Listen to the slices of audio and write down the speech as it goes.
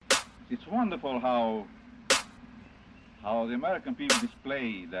It's wonderful how the American people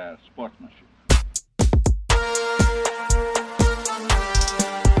display their sportsmanship.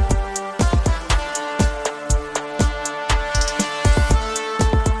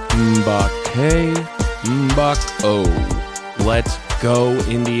 Mgbako. Let's go,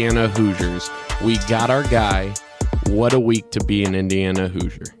 Indiana Hoosiers. We got our guy. What a week to be an Indiana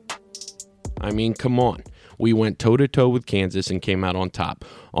Hoosier. I mean, come on. We went toe-to-toe with Kansas and came out on top.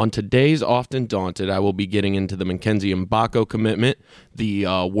 On today's Often Daunted, I will be getting into the Mackenzie Mgbako commitment, the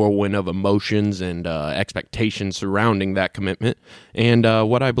whirlwind of emotions and expectations surrounding that commitment, and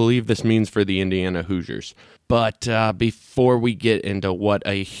what I believe this means for the Indiana Hoosiers. But before we get into what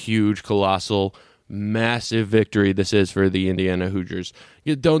a huge, colossal, massive victory this is for the Indiana Hoosiers,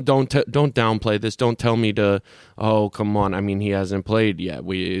 don't downplay this. Don't tell me to, oh, come on. I mean, he hasn't played yet.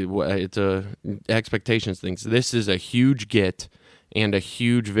 It's a expectations things. This is a huge get and a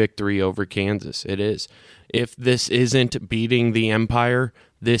huge victory over Kansas. It is. If this isn't beating the Empire,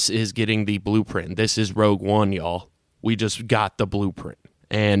 this is getting the blueprint. This is Rogue One, y'all. We just got the blueprint.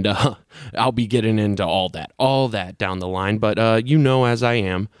 And I'll be getting into all that down the line. But as I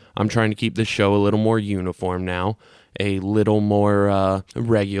am, I'm trying to keep the show a little more uniform now, a little more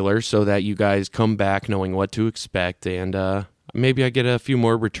regular, so that you guys come back knowing what to expect. And maybe I get a few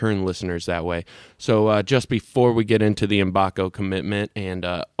more return listeners that way. So just before we get into the Mgbako commitment and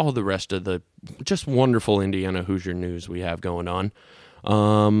all the rest of the just wonderful Indiana Hoosier news we have going on,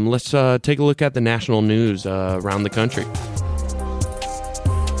 let's take a look at the national news around the country.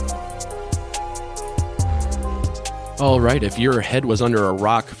 All right, if your head was under a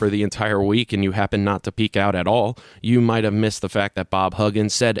rock for the entire week and you happen not to peek out at all, you might have missed the fact that Bob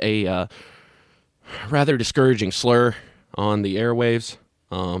Huggins said a rather discouraging slur on the airwaves,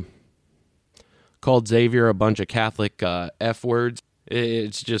 called Xavier a bunch of Catholic F words.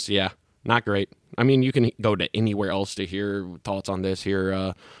 It's just, not great. I mean, you can go to anywhere else to hear thoughts on this, hear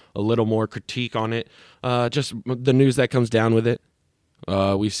a little more critique on it, just the news that comes down with it.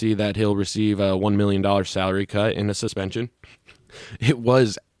 We see that he'll receive a $1 million salary cut and a suspension. It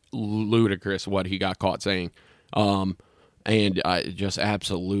was ludicrous what he got caught saying. And just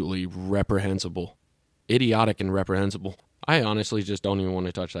absolutely reprehensible. Idiotic and reprehensible. I honestly just don't even want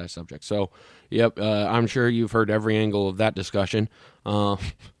to touch that subject. So, I'm sure you've heard every angle of that discussion. All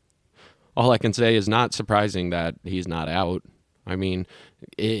I can say is not surprising that he's not out. I mean,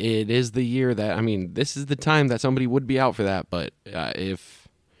 it is the year that, this is the time that somebody would be out for that. But if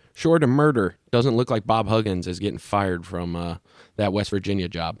short of murder, doesn't look like Bob Huggins is getting fired from that West Virginia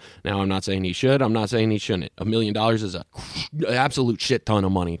job. Now, I'm not saying he should. I'm not saying he shouldn't. $1 million is an absolute shit ton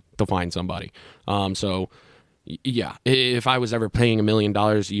of money to find somebody. So, if I was ever paying $1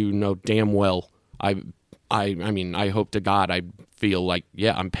 million, you know damn well, I hope to God I feel like,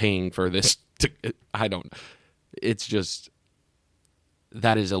 I'm paying for this. It's just...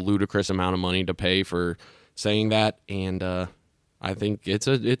 That is a ludicrous amount of money to pay for saying that, and I think it's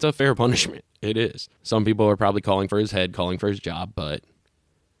a fair punishment. It is. Some people are probably calling for his head, calling for his job, but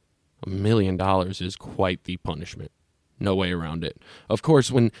 $1 million is quite the punishment. No way around it. Of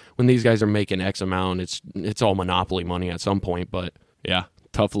course, when these guys are making X amount, it's all monopoly money at some point, but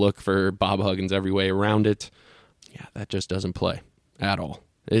tough look for Bob Huggins every way around it. That just doesn't play at all.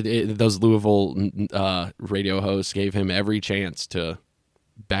 Those Louisville radio hosts gave him every chance to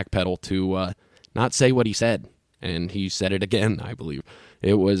backpedal to not say what he said, and he said it again. I believe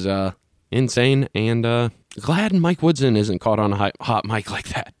it was insane, and glad Mike Woodson isn't caught on a hot mic like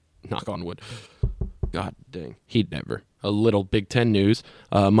that. Knock on wood. God dang, he'd never. A little Big Ten news.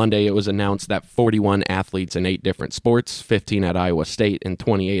 Monday it was announced that 41 athletes in 8 different sports, 15 at Iowa State and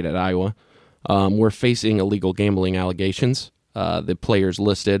 28 at Iowa, were facing illegal gambling allegations. The players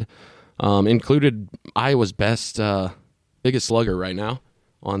listed included Iowa's biggest slugger right now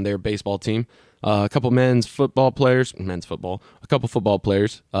on their baseball team, a couple men's football players, a couple football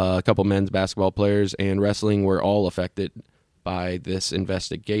players, a couple men's basketball players, and wrestling were all affected by this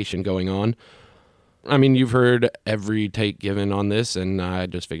investigation going on. I mean, you've heard every take given on this, and I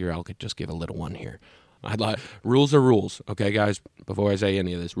just figure I'll just give a little one here. Rules are rules, okay, guys? Before I say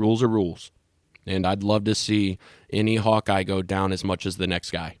any of this, rules are rules. And I'd love to see any Hawkeye go down as much as the next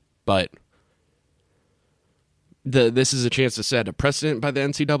guy. But this is a chance to set a precedent by the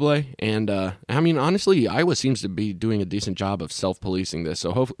NCAA. And, honestly, Iowa seems to be doing a decent job of self-policing this.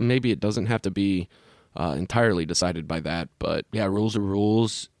 So maybe it doesn't have to be entirely decided by that. But, rules are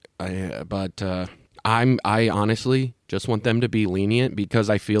rules. I honestly just want them to be lenient,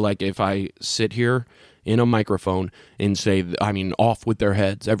 because I feel like if I sit here in a microphone and say, off with their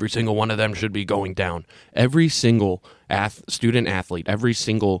heads, every single one of them should be going down. Every single student athlete, every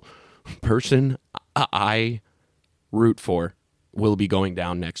single person I root for will be going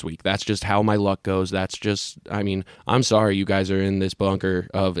down next week. That's just how my luck goes. I'm sorry you guys are in this bunker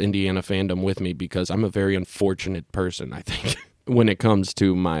of Indiana fandom with me because I'm a very unfortunate person, I think, when it comes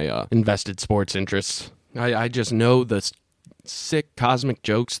to my invested sports interests. I just know the sick cosmic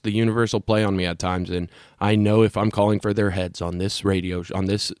jokes the universe will play on me at times, and I know if I'm calling for their heads on this on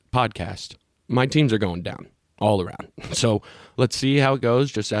this podcast, my teams are going down all around. So let's see how it goes,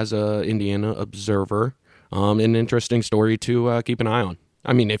 just as a Indiana observer. An interesting story to keep an eye on.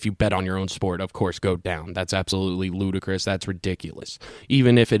 I mean, if you bet on your own sport, of course, go down. That's absolutely ludicrous. That's ridiculous.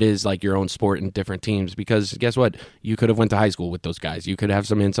 Even if it is like your own sport and different teams, because guess what? You could have went to high school with those guys. You could have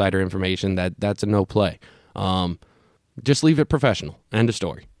some insider information that's a no play. Just leave it professional. End of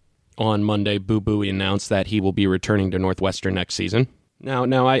story. On Monday, Boo Buie announced that he will be returning to Northwestern next season.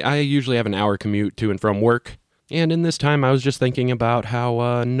 Now, I usually have an hour commute to and from work, and in this time, I was just thinking about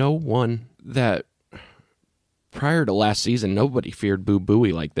how prior to last season, nobody feared Boo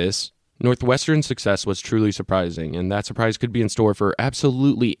Buie like this. Northwestern's success was truly surprising, and that surprise could be in store for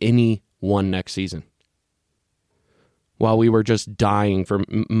absolutely anyone next season. While we were just dying for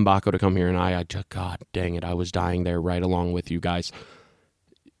Mgbako to come here, and God dang it, I was dying there right along with you guys.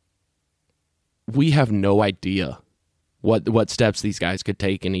 We have no idea what steps these guys could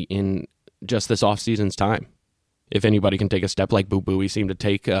take in just this offseason's time. If anybody can take a step like Boo Buie seemed to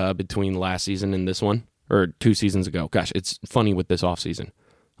take between last season and this one, or 2 seasons ago. Gosh, it's funny with this offseason.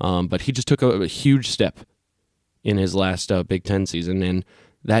 But he just took a huge step in his last Big Ten season, and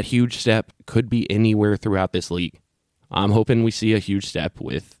that huge step could be anywhere throughout this league. I'm hoping we see a huge step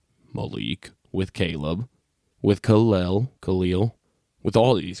with Malik, with Caleb, with Khalil, with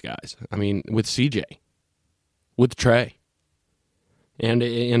all of these guys. I mean, with CJ, with Trey. And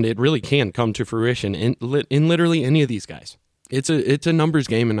it really can come to fruition in literally any of these guys. It's a numbers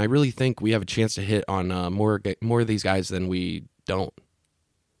game, and I really think we have a chance to hit on more of these guys than we don't.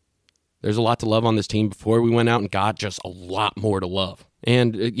 There's a lot to love on this team before we went out and got just a lot more to love.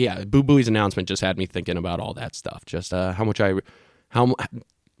 And Boo Buie's announcement just had me thinking about all that stuff. Just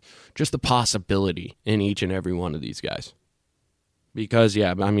just the possibility in each and every one of these guys. Because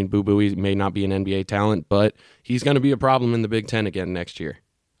Boo Buie may not be an NBA talent, but he's going to be a problem in the Big Ten again next year.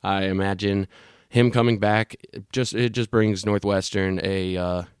 I imagine him coming back it just brings Northwestern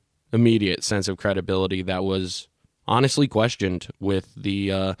a immediate sense of credibility that was honestly questioned with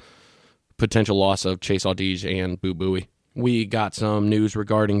the potential loss of Chase Audige and Boo Buie. We got some news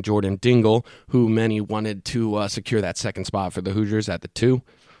regarding Jordan Dingle, who many wanted to secure that second spot for the Hoosiers at the 2.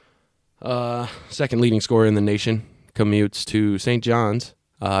 Second leading scorer in the nation, commutes to St. John's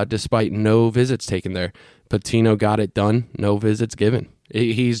despite no visits taken there. Patino got it done, no visits given.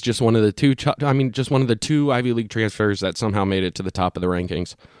 He's just one of the two Ivy League transfers that somehow made it to the top of the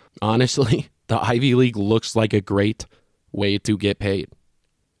rankings. Honestly, the Ivy League looks like a great way to get paid.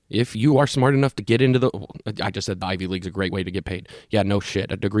 If you are smart enough to get into I just said the Ivy League's a great way to get paid. Yeah, no shit.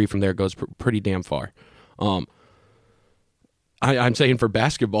 A degree from there goes pretty damn far. I'm saying for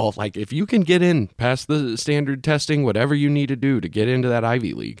basketball, like if you can get in past the standard testing, whatever you need to do to get into that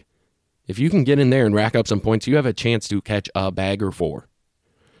Ivy League, if you can get in there and rack up some points, you have a chance to catch a bag or 4.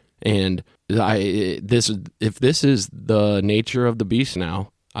 And if this is the nature of the beast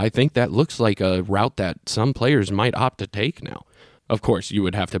now, I think that looks like a route that some players might opt to take now. Of course, you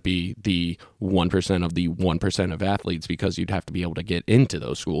would have to be the 1% of the 1% of athletes because you'd have to be able to get into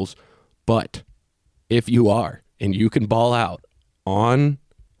those schools. But if you are, and you can ball out on,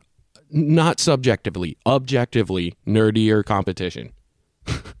 not subjectively, objectively nerdier competition,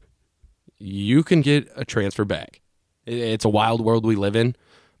 you can get a transfer bag. It's a wild world we live in,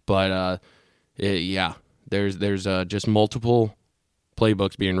 but there's just multiple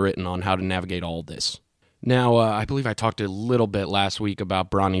playbooks being written on how to navigate all this. Now, I believe I talked a little bit last week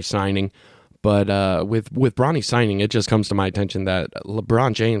about Bronny signing, but with Bronny signing, it just comes to my attention that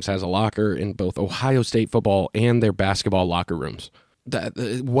LeBron James has a locker in both Ohio State football and their basketball locker rooms.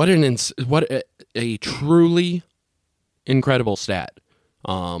 What a truly incredible stat.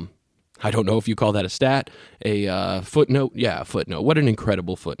 I don't know if you call that a stat, a footnote. Yeah, a footnote. What an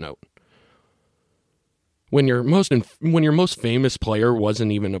incredible footnote. When your most famous player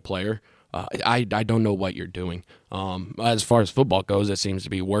wasn't even a player, I don't know what you're doing. As far as football goes, it seems to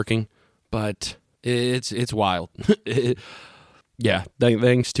be working, but it's wild. Yeah,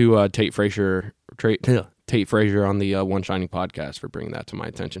 thanks to Tate Frazier on the One Shining podcast for bringing that to my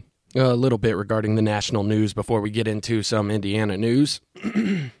attention. A little bit regarding the national news before we get into some Indiana news.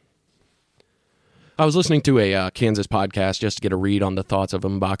 I was listening to a Kansas podcast just to get a read on the thoughts of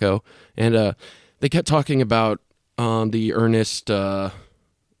Mgbako, and they kept talking about the Ernest,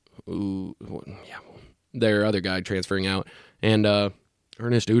 their other guy transferring out, and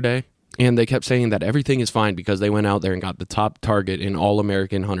Ernest Uday. And they kept saying that everything is fine because they went out there and got the top target in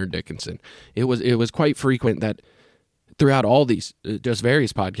All-American Hunter Dickinson. It was quite frequent that throughout all these just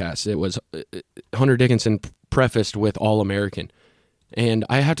various podcasts, it was Hunter Dickinson prefaced with All-American. And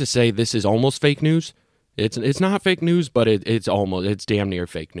I have to say, this is almost fake news. It's not fake news, but it's damn near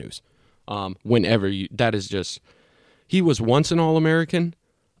fake news. He was once an All-American,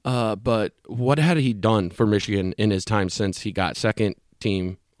 but what had he done for Michigan in his time since he got second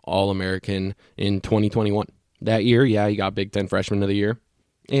team All-American in 2021? That year, he got Big Ten Freshman of the Year.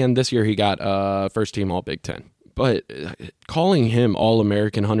 And this year he got first team All-Big Ten. But calling him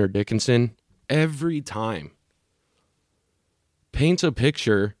All-American Hunter Dickinson every time paints a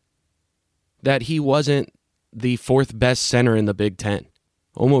picture that he wasn't the fourth best center in the Big Ten.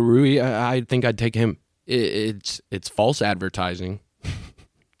 Omo Rui, I think I'd take him. It's false advertising.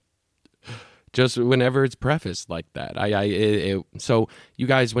 Just whenever it's prefaced like that. So you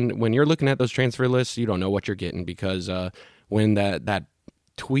guys, when you're looking at those transfer lists, you don't know what you're getting, because when that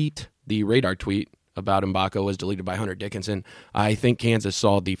tweet, the radar tweet about Mgbako, was deleted by Hunter Dickinson, I think Kansas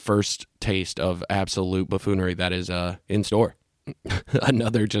saw the first taste of absolute buffoonery that is in store.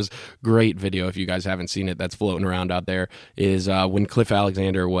 Another just great video, if you guys haven't seen it, that's floating around out there, is when Cliff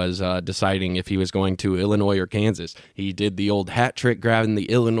Alexander was deciding if he was going to Illinois or Kansas. He did the old hat trick, grabbing the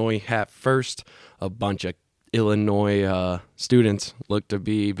Illinois hat first. A bunch of Illinois students looked to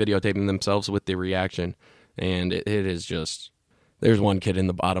be videotaping themselves with the reaction, and it is just, there's one kid in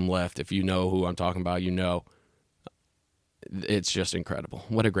the bottom left, if you know who I'm talking about, you know. It's just incredible.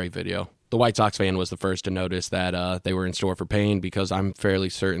 What a great video. The White Sox fan was the first to notice that they were in store for Payne, because I'm fairly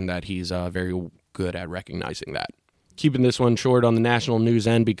certain that he's very good at recognizing that. Keeping this one short on the national news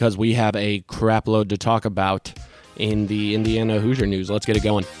end, because we have a crap load to talk about in the Indiana Hoosier news. Let's get it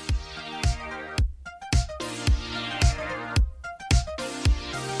going.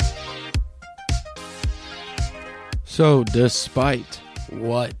 So, despite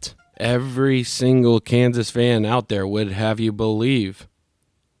what every single Kansas fan out there would have you believe,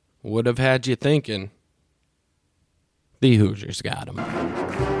 would have had you thinking, the Hoosiers got him.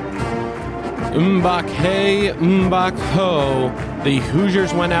 Mgbako. The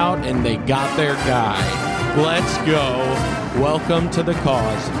Hoosiers went out and they got their guy. Let's go. Welcome to the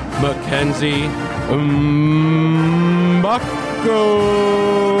cause, Mackenzie Mgbako.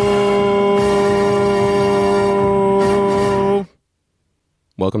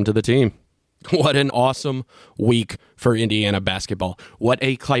 Welcome to the team. What an awesome week for Indiana basketball. What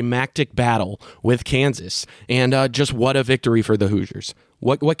a climactic battle with Kansas. And just what a victory for the Hoosiers.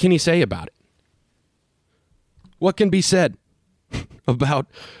 What can you say about it? What can be said about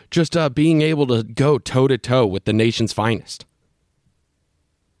just being able to go toe-to-toe with the nation's finest?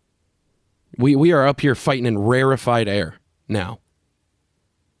 We are up here fighting in rarefied air now.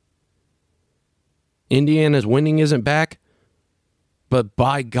 Indiana's winning isn't back. But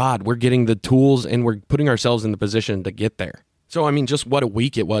by God, we're getting the tools and we're putting ourselves in the position to get there. So, I mean, just what a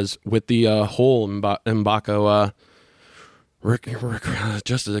week it was with the whole Mgbako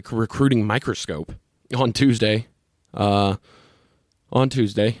just as a recruiting microscope. On Tuesday,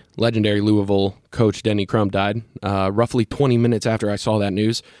 legendary Louisville coach Denny Crum died. Roughly 20 minutes after I saw that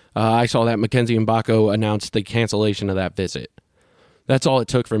news, I saw that Mackenzie Mgbako announced the cancellation of that visit. That's all it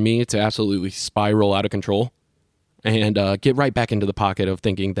took for me to absolutely spiral out of control and get right back into the pocket of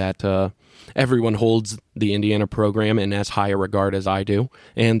thinking that everyone holds the Indiana program in as high a regard as I do,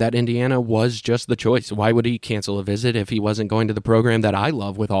 and that Indiana was just the choice. Why would he cancel a visit if he wasn't going to the program that I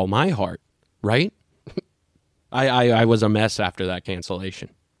love with all my heart, right? I was a mess after that cancellation.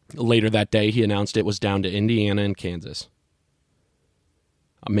 Later that day, he announced it was down to Indiana and Kansas.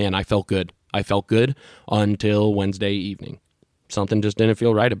 Man, I felt good. I felt good until Wednesday evening. Something just didn't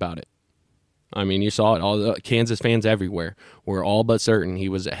feel right about it. I mean, you saw it. All the Kansas fans everywhere were all but certain he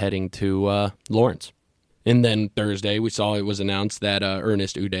was heading to Lawrence. And then Thursday, we saw it was announced that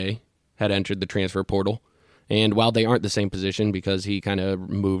Ernest Uday had entered the transfer portal. And while they aren't the same position because he kind of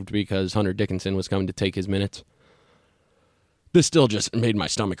moved because Hunter Dickinson was coming to take his minutes, this still just made my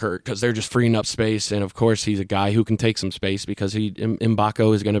stomach hurt because they're just freeing up space. And, of course, he's a guy who can take some space because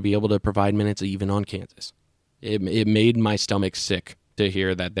Mgbako is going to be able to provide minutes even on Kansas. It made my stomach sick to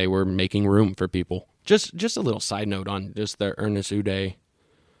hear that they were making room for people. Just a little side note on just the Ernest Uday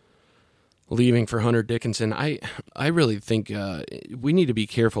leaving for Hunter Dickinson. I really think we need to be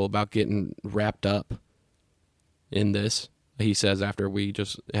careful about getting wrapped up in this, he says after we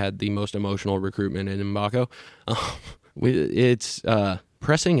just had the most emotional recruitment in Mgbako.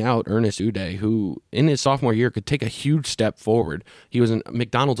 pressing out Ernest Uday, who in his sophomore year could take a huge step forward. He was a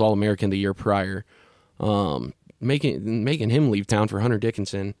McDonald's All-American the year prior, making him leave town for Hunter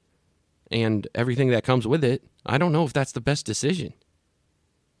Dickinson and everything that comes with it. I don't know if that's the best decision.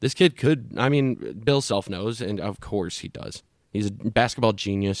 This kid could, Bill Self knows, and of course he does. He's a basketball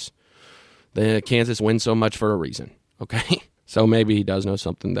genius. The Kansas wins so much for a reason, okay? So maybe he does know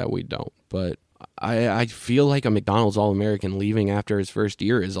something that we don't. But I feel like a McDonald's All-American leaving after his first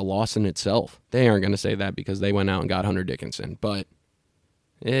year is a loss in itself. They aren't going to say that because they went out and got Hunter Dickinson. But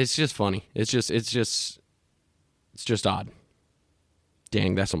it's just funny. It's just odd.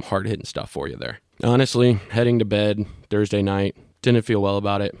 Dang, that's some hard-hitting stuff for you there. Honestly, heading to bed Thursday night, didn't feel well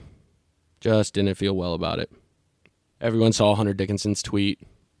about it. Just didn't feel well about it. Everyone saw Hunter Dickinson's tweet.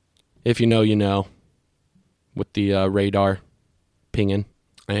 If you know, you know. With the radar pinging.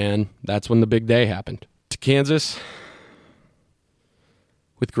 And that's when the big day happened. To Kansas,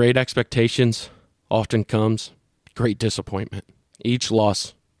 with great expectations, often comes great disappointment. Each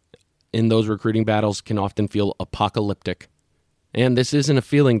loss in those recruiting battles can often feel apocalyptic. And this isn't a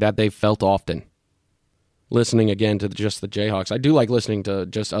feeling that they've felt often. Listening again to just the Jayhawks. I do like listening to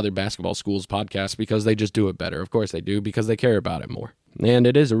just other basketball schools' podcasts because they just do it better. Of course they do, because they care about it more. And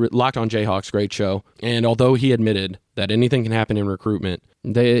it is a Locked on Jayhawks, great show. And although he admitted that anything can happen in recruitment,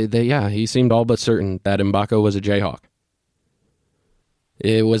 he seemed all but certain that Mgbako was a Jayhawk.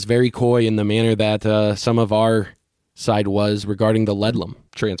 It was very coy in the manner that some of our side was regarding the Ledlam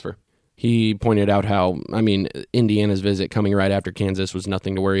transfer. He pointed out how, Indiana's visit coming right after Kansas was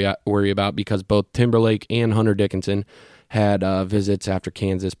nothing to worry about because both Timberlake and Hunter Dickinson had visits after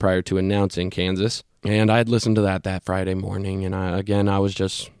Kansas prior to announcing Kansas. And I had listened to that Friday morning, and I was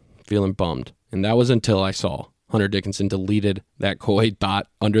just feeling bummed. And that was until I saw Hunter Dickinson deleted that coy thought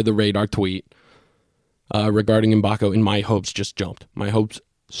under the radar tweet regarding Mgbako, and my hopes just jumped. My hopes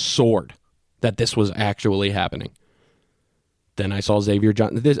soared that this was actually happening. Then I saw Xavier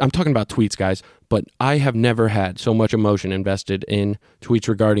Johnson. I'm talking about tweets, guys, but I have never had so much emotion invested in tweets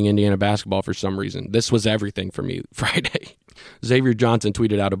regarding Indiana basketball for some reason. This was everything for me Friday. Xavier Johnson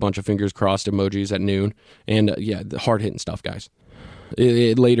tweeted out a bunch of fingers crossed emojis at noon, and the hard-hitting stuff, guys.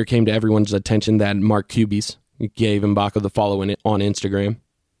 It later came to everyone's attention that Mark Cubies gave Mgbako the follow on Instagram,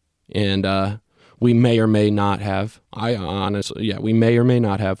 and we may or may not have, we may or may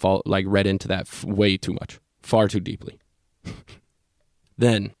not have read into that way too much, far too deeply.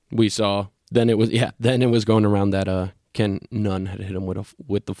 Then it was going around that Ken Nunn had hit him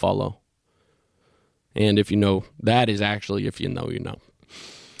with the follow. And if you know, that is actually, if you know, you know.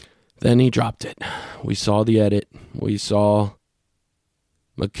 Then he dropped it. We saw the edit. We saw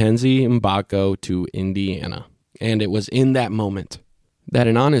Mackenzie Mgbako to Indiana. And it was in that moment that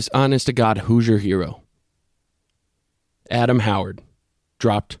an honest to God Hoosier hero, Adam Howard,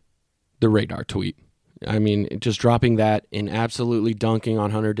 dropped the radar tweet. Just dropping that and absolutely dunking on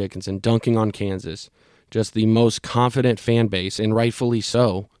Hunter Dickinson, dunking on Kansas. Just the most confident fan base, and rightfully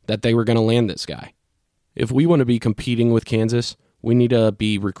so, that they were going to land this guy. If we want to be competing with Kansas, we need to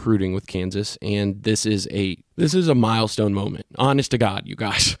be recruiting with Kansas, and this is a milestone moment. Honest to God, you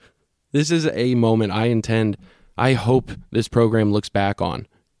guys. This is a moment I hope this program looks back on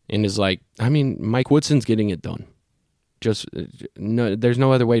and is like, Mike Woodson's getting it done. There's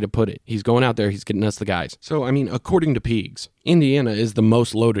no other way to put it. He's going out there, he's getting us the guys. So, according to Peegs, Indiana is the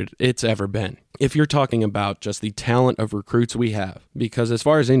most loaded it's ever been. If you're talking about just the talent of recruits we have, because as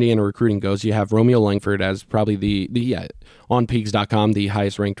far as Indiana recruiting goes, you have Romeo Langford as probably on Peegs.com, the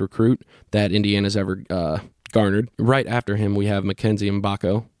highest ranked recruit that Indiana's ever garnered. Right after him, we have Mackenzie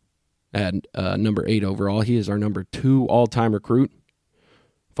Mgbako at number 8 overall. He is our number 2 all-time recruit.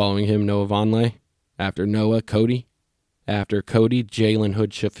 Following him, Noah Vonleh. After Noah, Cody. After Cody, Jalen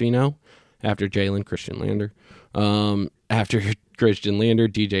Hood-Schifino. After Jalen, Christian Lander. After Christian Lander,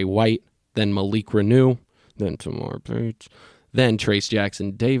 DJ White. Then Malik Renew. Then Tamar Page. Then Trace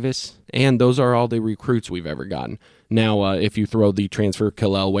Jackson Davis. And those are all the recruits we've ever gotten. Now, if you throw the transfer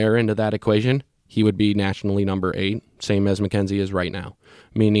Kalel Ware into that equation, he would be nationally number 8, same as Mackenzie is right now.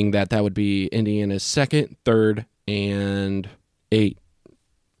 Meaning that would be Indiana's 2nd, 3rd, and 8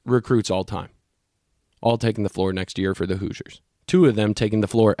 recruits all time. All taking the floor next year for the Hoosiers. 2 of them taking the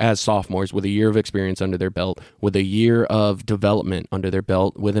floor as sophomores with a year of experience under their belt, with a year of development under their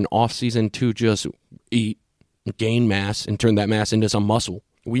belt, with an offseason to just eat, gain mass, and turn that mass into some muscle.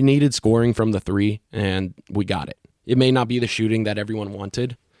 We needed scoring from the 3, and we got it. It may not be the shooting that everyone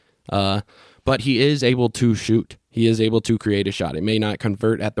wanted, but he is able to shoot. He is able to create a shot. It may not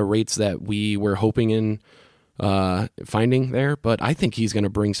convert at the rates that we were hoping in finding there, but I think he's going to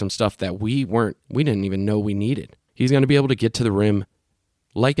bring some stuff that we didn't even know we needed. He's going to be able to get to the rim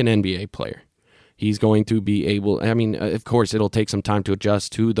like an NBA player. He's going to be able, I mean, of course, it'll take some time to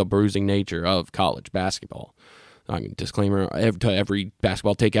adjust to the bruising nature of college basketball. I mean, disclaimer to every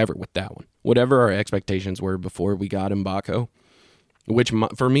basketball take ever with that one. Whatever our expectations were before we got Mgbako, which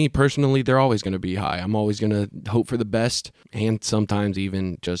for me personally, they're always going to be high. I'm always going to hope for the best and sometimes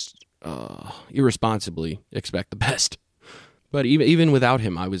even just irresponsibly expect the best. But even without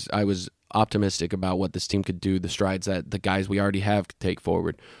him, I was optimistic about what this team could do, the strides that the guys we already have could take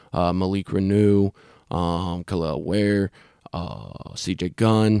forward. Malik Renew, Khalil Ware, CJ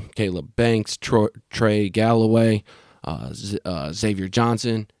Gunn, Caleb Banks, Trey Galloway, Xavier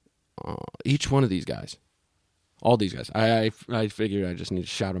Johnson, each one of these guys. All these guys. I figured I just need to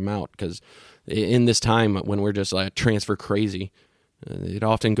shout them out because in this time when we're just like transfer crazy, it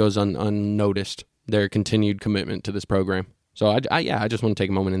often goes unnoticed, their continued commitment to this program. So I just want to take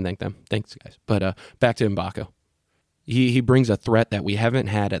a moment and thank them. Thanks, guys. But back to Mgbako. He brings a threat that we haven't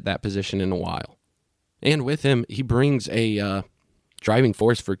had at that position in a while. And with him, he brings a driving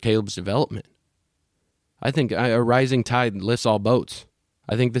force for Caleb's development. I think a rising tide lifts all boats.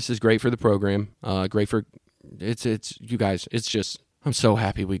 I think this is great for the program. Great for it's you guys. It's just I'm so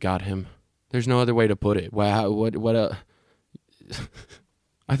happy we got him. There's no other way to put it. Wow, what a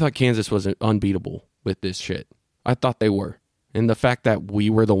I thought Kansas was unbeatable with this shit. I thought they were. And the fact that we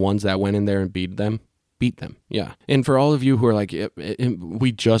were the ones that went in there and beat them, yeah. And for all of you who are like,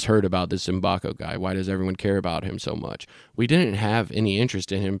 we just heard about this Mgbako guy. Why does everyone care about him so much? We didn't have any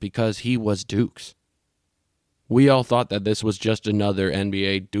interest in him because he was Duke's. We all thought that this was just another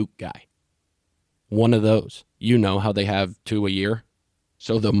NBA Duke guy. One of those. You know how they have 2 a year?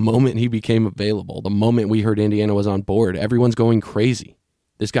 So the moment he became available, the moment we heard Indiana was on board, everyone's going crazy.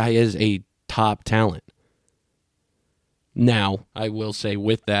 This guy is a top talent. Now, I will say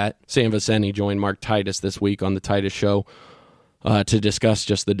with that, Sam Vecenie joined Mark Titus this week on the Titus Show to discuss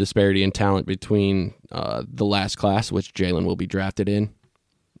just the disparity in talent between the last class, which Jalen will be drafted in,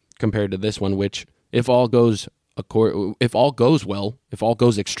 compared to this one, which if all goes well, if all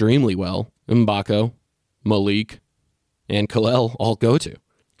goes extremely well, Mgbako, Malik, and Khalil all go to.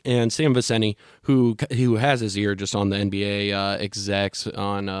 And Sam Vecenie, who has his ear just on the NBA execs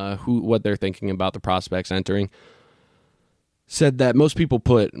on what they're thinking about the prospects entering, said that most people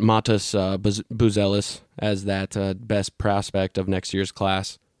put Matas Buzelis as that best prospect of next year's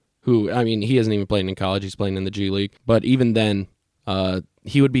class, who, I mean, he hasn't even played in college. He's playing in the G League. But even then,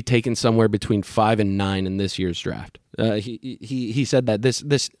 he would be taken somewhere between 5 and 9 in this year's draft. He said that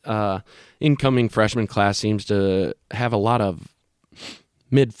this incoming freshman class seems to have a lot of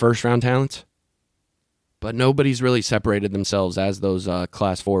mid-first round talents, but nobody's really separated themselves as those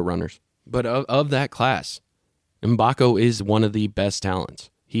class 4 runners. But of that class, Mgbako is one of the best talents.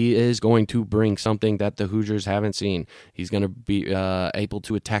 He is going to bring something that the Hoosiers haven't seen. He's going to be able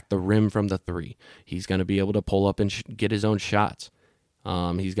to attack the rim from the 3. He's going to be able to pull up and get his own shots.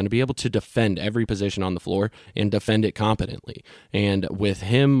 He's going to be able to defend every position on the floor and defend it competently. And with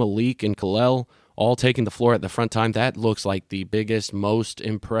him, Malik, and Khalil all taking the floor at the front time, that looks like the biggest, most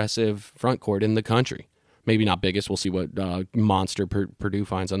impressive front court in the country. Maybe not biggest. We'll see what monster Purdue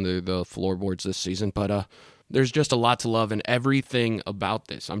finds under the floorboards this season. But there's just a lot to love and everything about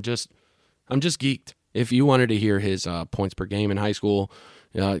this. I'm just geeked. If you wanted to hear his points per game in high school,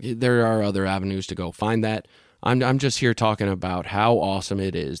 there are other avenues to go find that. I'm just here talking about how awesome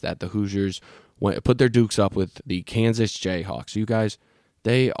it is that the Hoosiers put their dukes up with the Kansas Jayhawks. You guys,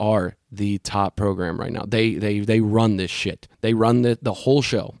 they are the top program right now. They run this shit. They run the whole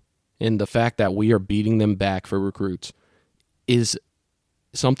show. And the fact that we are beating them back for recruits is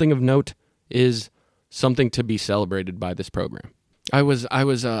something of note, is something to be celebrated by this program. I was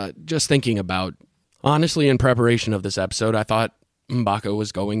just thinking about, honestly, in preparation of this episode, I thought Mgbako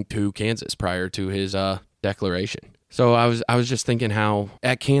was going to Kansas prior to his declaration. So I was just thinking how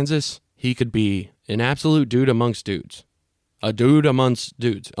at Kansas he could be an absolute dude amongst dudes. A dude amongst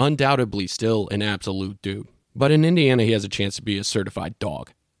dudes. Undoubtedly still an absolute dude. But in Indiana he has a chance to be a certified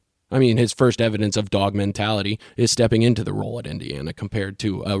dog. I mean, his first evidence of dog mentality is stepping into the role at Indiana compared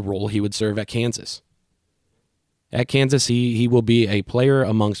to a role he would serve at Kansas. At Kansas, he will be a player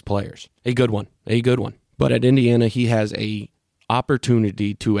amongst players. A good one. But at Indiana, he has a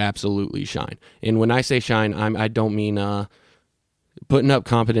opportunity to absolutely shine. And when I say shine, I don't mean putting up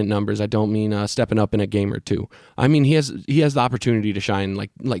competent numbers. I don't mean stepping up in a game or two. I mean, he has the opportunity to shine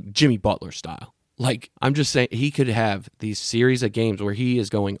like Jimmy Butler style. Like, I'm just saying he could have these series of games where he is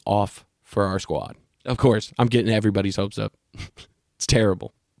going off for our squad. Of course, I'm getting everybody's hopes up. It's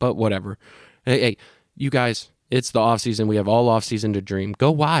terrible, but whatever. Hey, you guys, it's the offseason. We have all offseason to dream. Go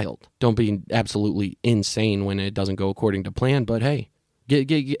wild. Don't be absolutely insane when it doesn't go according to plan, but hey,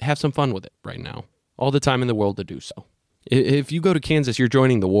 Have some fun with it right now. All the time in the world to do so. If you go to Kansas, you're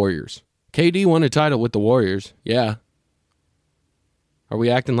joining the Warriors. KD won a title with the Warriors. Yeah. Are we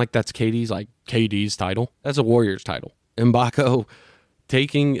acting like that's KD's title? That's a Warriors title. Mgbako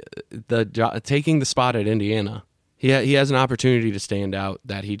taking the spot at Indiana. He has an opportunity to stand out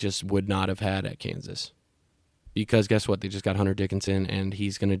that he just would not have had at Kansas. Because guess what? They just got Hunter Dickinson, and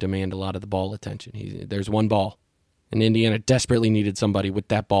he's going to demand a lot of the ball attention. There's one ball, and Indiana desperately needed somebody with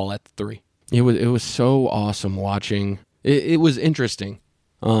that ball at the 3. It was so awesome watching. It was interesting.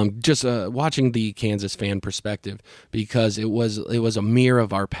 Just watching the Kansas fan perspective, because it was a mirror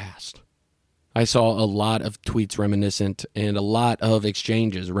of our past. I saw a lot of tweets reminiscent and a lot of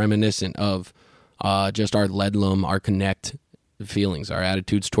exchanges reminiscent of just our Ledlum, our Connect feelings, our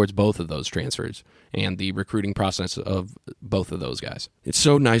attitudes towards both of those transfers and the recruiting process of both of those guys. It's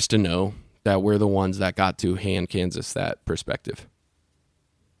so nice to know that we're the ones that got to hand Kansas that perspective.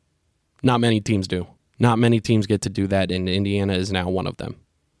 Not many teams do. Not many teams get to do that, and Indiana is now one of them.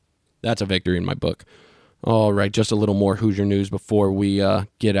 That's a victory in my book. All right, just a little more Hoosier news before we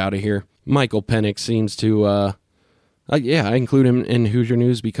get out of here. Michael Penix seems to, I include him in Hoosier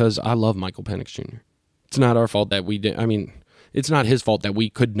news because I love Michael Penix Jr. It's not our fault that we did. It's not his fault that we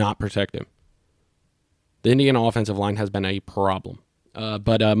could not protect him. The Indiana offensive line has been a problem.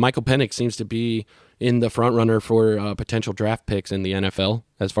 But Michael Penix seems to be in the front runner for potential draft picks in the NFL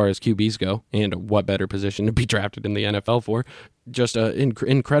as far as QBs go, and what better position to be drafted in the NFL for. Just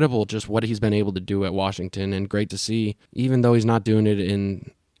incredible just what he's been able to do at Washington, and great to see, even though he's not doing it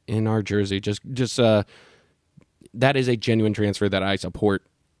in our jersey. Just that is a genuine transfer that I support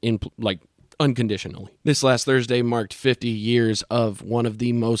unconditionally. This last Thursday marked 50 years of one of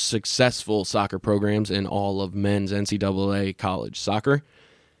the most successful soccer programs in all of men's NCAA college soccer.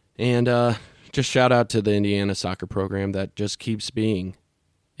 And just shout out to the Indiana soccer program that just keeps being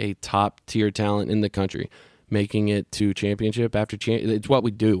a top-tier talent in the country, making it to championship after championship. It's what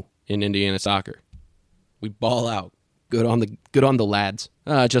we do in Indiana soccer. We ball out. Good on the lads.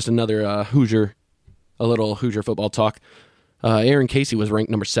 Just another a little Hoosier football talk. Aaron Casey was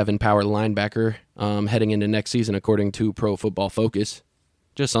ranked number 7 power linebacker heading into next season, according to Pro Football Focus.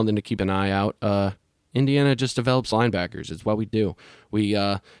 Just something to keep an eye out. Indiana just develops linebackers. It's what we do.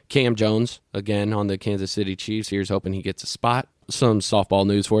 Cam Jones, again, on the Kansas City Chiefs. Here's hoping he gets a spot. Some softball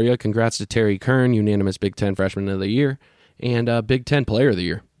news for you. Congrats to Terry Kern, unanimous Big Ten Freshman of the Year, and Big Ten Player of the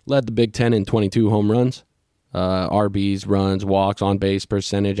Year. Led the Big Ten in 22 home runs, RBs, runs, walks, on-base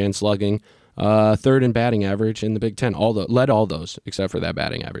percentage, and slugging. Third in batting average in the Big Ten. Led all those except for that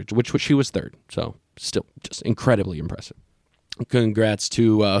batting average, which she was third. So still just incredibly impressive. Congrats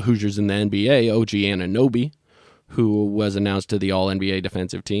to Hoosiers in the NBA, OG Anunoby, who was announced to the All-NBA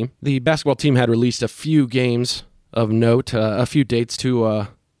defensive team. The basketball team had released a few games of note, a few dates to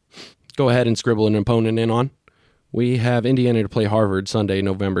go ahead and scribble an opponent in on. We have Indiana to play Harvard Sunday,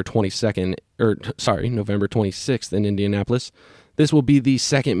 November 26th in Indianapolis. This will be the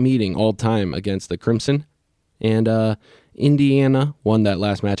second meeting all-time against the Crimson. And Indiana won that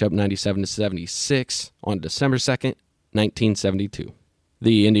last matchup 97-76 on December 2nd, 1972.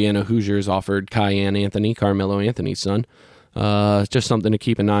 The Indiana Hoosiers offered Kyan Anthony, Carmelo Anthony's son, just something to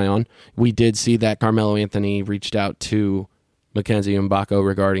keep an eye on. We did see that Carmelo Anthony reached out to Mackenzie Mgbako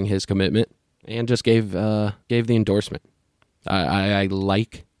regarding his commitment and just gave the endorsement. I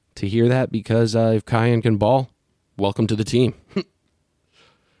like to hear that because if Kyan can ball, welcome to the team.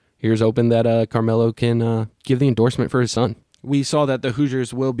 Here's hoping that Carmelo can give the endorsement for his son. We saw that the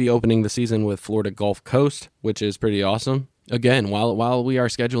Hoosiers will be opening the season with Florida Gulf Coast, which is pretty awesome. Again, while we are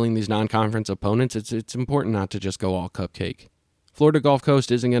scheduling these non-conference opponents, it's important not to just go all cupcake. Florida Gulf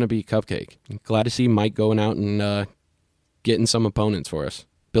Coast isn't going to be cupcake. Glad to see Mike going out and getting some opponents for us.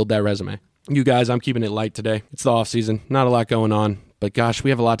 Build that resume. You guys, I'm keeping it light today. It's the offseason. Not a lot going on. But gosh,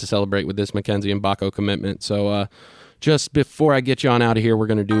 we have a lot to celebrate with this Mackenzie Mgbako commitment. So just before I get you on out of here, we're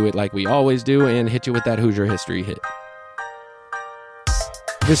going to do it like we always do and hit you with that Hoosier history hit.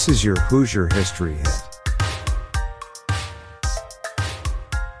 This is your Hoosier history hit.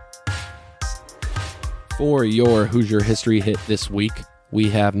 For your Hoosier history hit this week,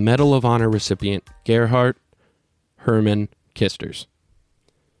 we have Medal of Honor recipient Gerhard Herman Kisters.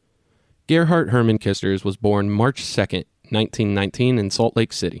 Gerhard Herman Kisters was born March 2nd, 1919 in Salt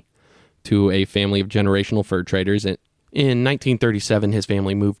Lake City to a family of generational fur traders. In 1937, his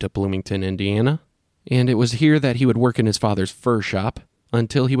family moved to Bloomington, Indiana, and it was here that he would work in his father's fur shop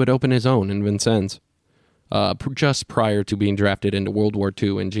until he would open his own in Vincennes, just prior to being drafted into World War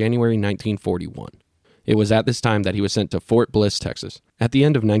II in January 1941. It was at this time that he was sent to Fort Bliss, Texas. At the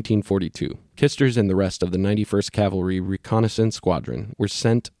end of 1942, Kisters and the rest of the 91st Cavalry Reconnaissance Squadron were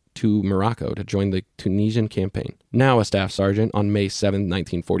sent to Morocco to join the Tunisian campaign. Now a staff sergeant, on May 7,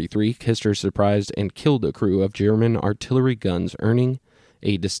 1943, Kisters surprised and killed a crew of German artillery guns, earning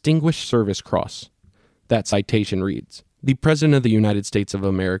a Distinguished Service Cross. That citation reads, "The President of the United States of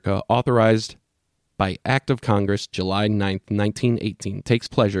America, authorized by Act of Congress, July 9, 1918, takes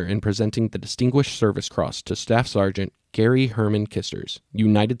pleasure in presenting the Distinguished Service Cross to Staff Sergeant Gary Herman Kisters,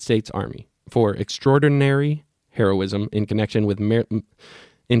 United States Army, for extraordinary heroism in connection with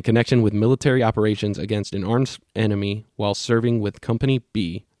military operations against an armed enemy while serving with Company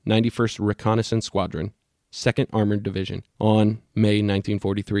B, 91st Reconnaissance Squadron, 2nd Armored Division. On May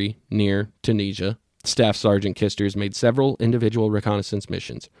 1943, near Tunisia, Staff Sergeant Kisters made several individual reconnaissance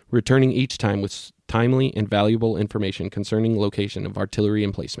missions, returning each time with timely and valuable information concerning location of artillery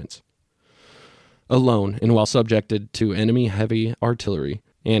emplacements. Alone, and while subjected to enemy heavy artillery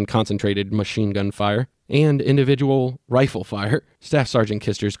and concentrated machine gun fire and individual rifle fire, Staff Sergeant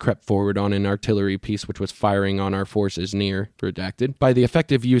Kisters crept forward on an artillery piece which was firing on our forces near, redacted. By the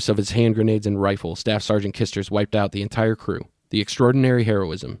effective use of his hand grenades and rifle, Staff Sergeant Kisters wiped out the entire crew. The extraordinary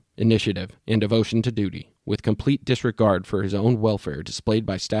heroism, initiative, and devotion to duty, with complete disregard for his own welfare displayed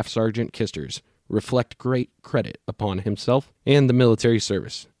by Staff Sergeant Kisters, reflect great credit upon himself and the military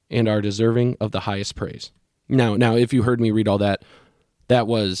service, and are deserving of the highest praise." Now, if you heard me read all that, that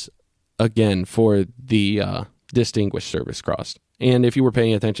was, again, for the Distinguished Service Cross. And if you were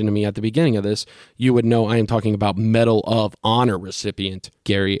paying attention to me at the beginning of this, you would know I am talking about Medal of Honor recipient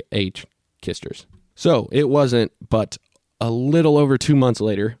Gary H. Kisters. So it wasn't but a little over 2 months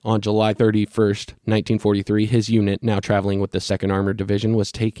later, on July 31st, 1943, his unit, now traveling with the 2nd Armored Division,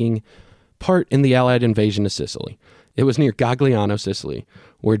 was taking part in the Allied invasion of Sicily. It was near Gagliano, Sicily,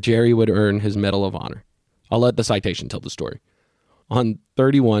 where Jerry would earn his Medal of Honor. I'll let the citation tell the story. On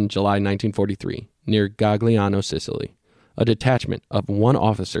 31 July 1943, near Gagliano, Sicily, a detachment of 1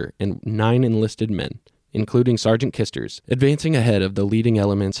 officer and 9 enlisted men, including Sergeant Kisters, advancing ahead of the leading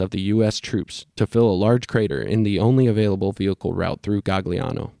elements of the U.S. troops to fill a large crater in the only available vehicle route through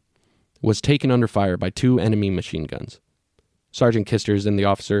Gagliano, was taken under fire by 2 enemy machine guns. Sergeant Kisters and the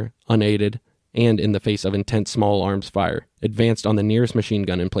officer, unaided and in the face of intense small arms fire, advanced on the nearest machine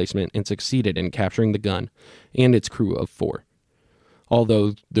gun emplacement and succeeded in capturing the gun and its crew of 4.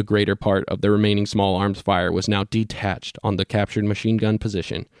 Although the greater part of the remaining small arms fire was now detached on the captured machine gun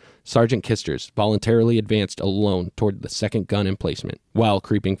position, Sergeant Kisters voluntarily advanced alone toward the 2nd gun emplacement. While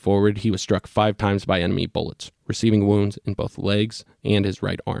creeping forward, he was struck 5 times by enemy bullets, receiving wounds in both legs and his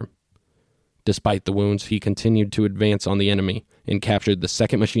right arm. Despite the wounds, he continued to advance on the enemy and captured the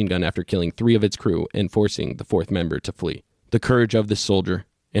 2nd machine gun after killing 3 of its crew and forcing the 4th member to flee. The courage of this soldier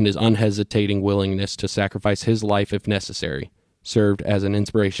and his unhesitating willingness to sacrifice his life if necessary served as an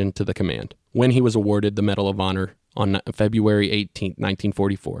inspiration to the command. When he was awarded the Medal of Honor on February 18,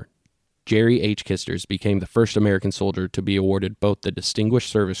 1944, Jerry H. Kisters became the first American soldier to be awarded both the Distinguished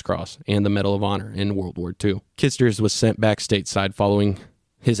Service Cross and the Medal of Honor in World War II. Kisters was sent back stateside following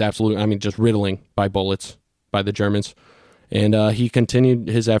his just riddling by bullets by the Germans, and he continued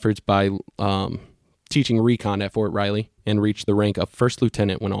his efforts by teaching recon at Fort Riley and reached the rank of first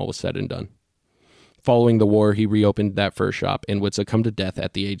lieutenant when all was said and done. Following the war, he reopened that fur shop and would succumb to death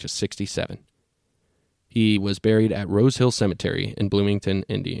at the age of 67. He was buried at Rose Hill Cemetery in Bloomington,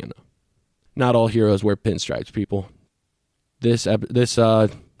 Indiana. Not all heroes wear pinstripes, people. This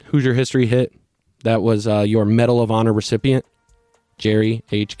Hoosier History hit, that was your Medal of Honor recipient, Jerry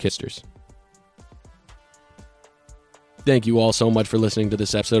H. Kisters. Thank you all so much for listening to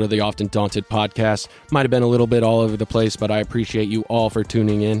this episode of the Often Daunted podcast. Might have been a little bit all over the place, but I appreciate you all for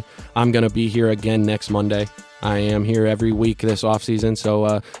tuning in. I'm going to be here again next Monday. I am here every week this offseason,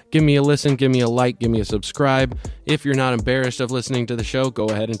 so give me a listen, give me a like, give me a subscribe. If you're not embarrassed of listening to the show, go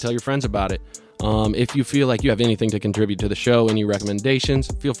ahead and tell your friends about it. If you feel like you have anything to contribute to the show, any recommendations,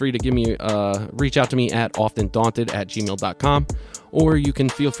 feel free to give me reach out to me at oftendaunted@gmail.com, or you can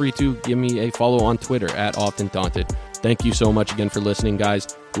feel free to give me a follow on Twitter at oftendaunted. Thank you so much again for listening, guys.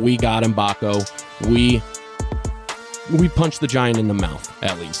 We got Mgbako. We punched the giant in the mouth,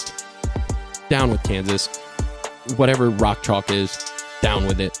 at least. Down with Kansas. Whatever rock chalk is, down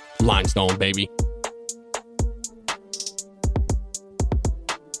with it. Limestone, baby.